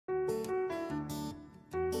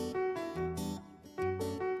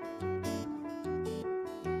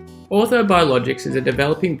Orthobiologics is a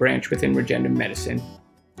developing branch within regenerative medicine,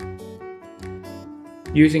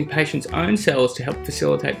 using patients' own cells to help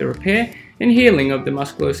facilitate the repair and healing of the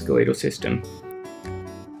musculoskeletal system.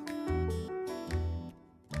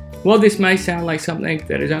 While this may sound like something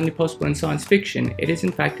that is only possible in science fiction, it is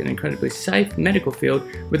in fact an incredibly safe medical field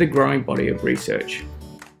with a growing body of research.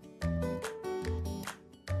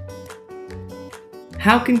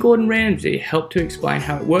 How can Gordon Ramsay help to explain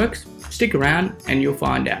how it works? Stick around and you'll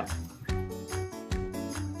find out.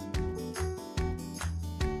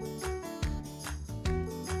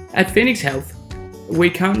 At Phoenix Health, we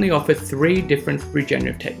currently offer 3 different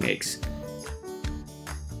regenerative techniques: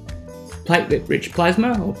 platelet-rich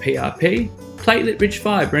plasma, or PRP, platelet-rich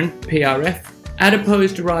fibrin, PRF,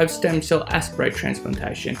 adipose-derived stem cell aspirate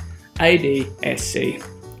transplantation, ADSC.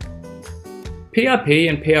 PRP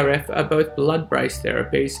and PRF are both blood-based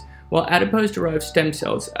therapies, while adipose-derived stem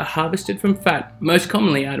cells are harvested from fat, most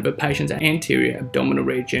commonly out of a patient's anterior abdominal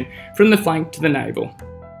region, from the flank to the navel.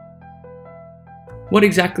 What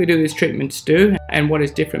exactly do these treatments do, and what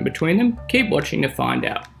is different between them? Keep watching to find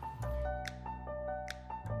out.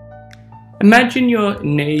 Imagine your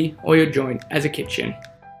knee or your joint as a kitchen,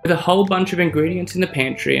 with a whole bunch of ingredients in the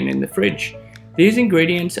pantry and in the fridge. These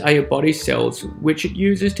ingredients are your body's cells, which it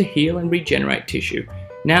uses to heal and regenerate tissue.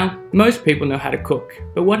 Now, most people know how to cook,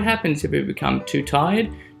 but what happens if we become too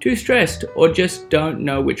tired, too stressed, or just don't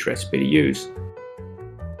know which recipe to use?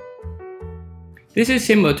 This is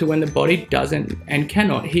similar to when the body doesn't and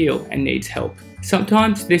cannot heal and needs help.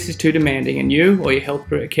 Sometimes this is too demanding and you, or your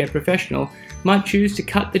healthcare professional, might choose to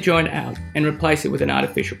cut the joint out and replace it with an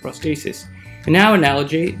artificial prosthesis. In our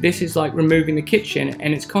analogy, this is like removing the kitchen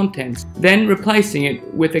and its contents, then replacing it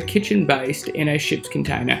with a kitchen based in a ship's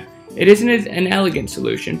container. It isn't an elegant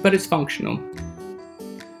solution, but it's functional.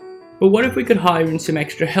 But what if we could hire in some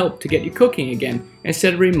extra help to get you cooking again,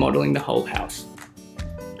 instead of remodeling the whole house?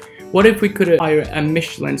 What if we could hire a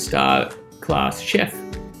Michelin star class chef?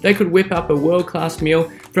 They could whip up a world-class meal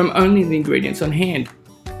from only the ingredients on hand.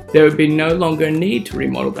 There would be no longer a need to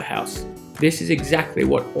remodel the house. This is exactly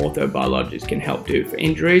what orthobiologics can help do for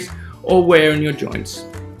injuries or wear in your joints.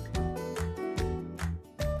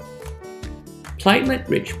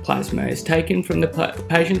 Platelet-rich plasma is taken from the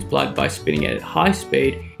patient's blood by spinning it at high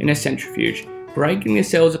speed in a centrifuge, breaking the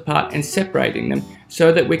cells apart and separating them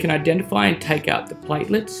so that we can identify and take out the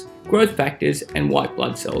platelets, growth factors, and white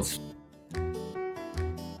blood cells.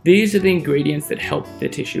 These are the ingredients that help the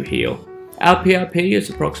tissue heal. Our PRP is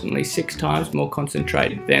approximately 6 times more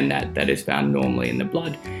concentrated than that is found normally in the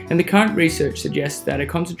blood, and the current research suggests that a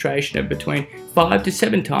concentration of between 5 to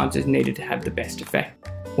 7 times is needed to have the best effect.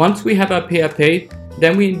 Once we have our PRP,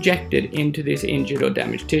 then we inject it into this injured or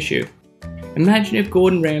damaged tissue. Imagine if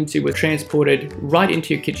Gordon Ramsay was transported right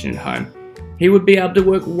into your kitchen at home. He would be able to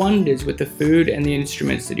work wonders with the food and the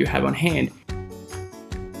instruments that you have on hand.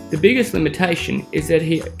 The biggest limitation is that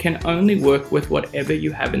he can only work with whatever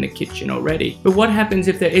you have in the kitchen already. But what happens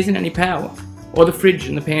if there isn't any power, or the fridge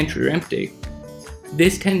and the pantry are empty?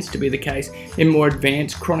 This tends to be the case in more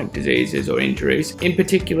advanced chronic diseases or injuries, in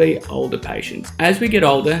particularly older patients. As we get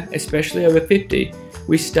older, especially over 50,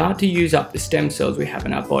 we start to use up the stem cells we have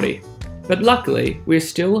in our body. But luckily, we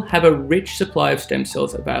still have a rich supply of stem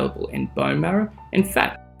cells available in bone marrow and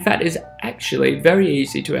fat. Fat is actually very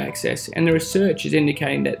easy to access, and the research is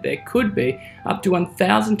indicating that there could be up to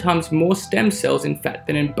 1,000 times more stem cells in fat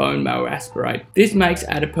than in bone marrow aspirate. This makes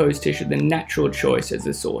adipose tissue the natural choice as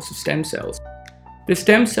the source of stem cells. The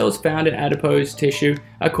stem cells found in adipose tissue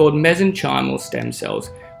are called mesenchymal stem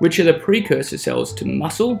cells, which are the precursor cells to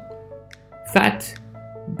muscle, fat,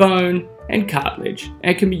 bone, and cartilage,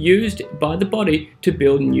 and can be used by the body to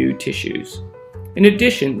build new tissues. In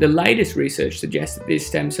addition, the latest research suggests that these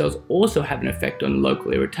stem cells also have an effect on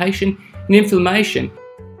local irritation and inflammation.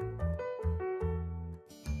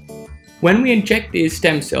 When we inject these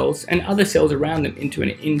stem cells and other cells around them into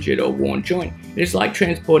an injured or worn joint, it is like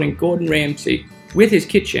transporting Gordon Ramsay with his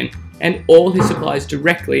kitchen and all his supplies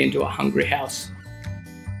directly into a hungry house.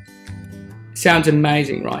 Sounds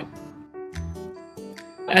amazing, right?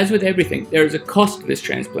 As with everything, there is a cost to this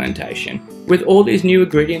transplantation. With all these new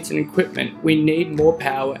ingredients and equipment, we need more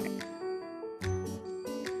power.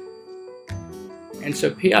 And so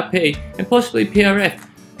PRP, and possibly PRF,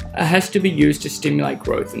 has to be used to stimulate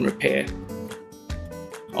growth and repair.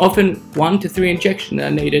 Often 1 to 3 injections are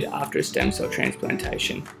needed after a stem cell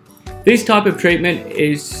transplantation. This type of treatment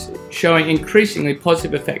is showing increasingly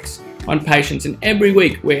positive effects on patients, and every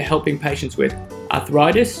week we're helping patients with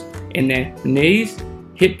arthritis in their knees,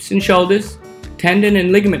 hips and shoulders, tendon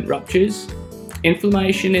and ligament ruptures,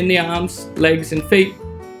 inflammation in the arms, legs and feet,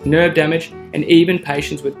 nerve damage, and even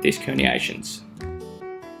patients with disc herniations.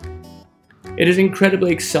 It is an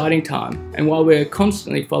incredibly exciting time, and while we are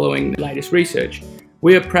constantly following the latest research,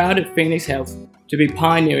 we are proud at Phoenix Health to be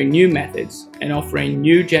pioneering new methods and offering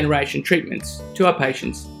new generation treatments to our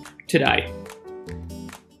patients today.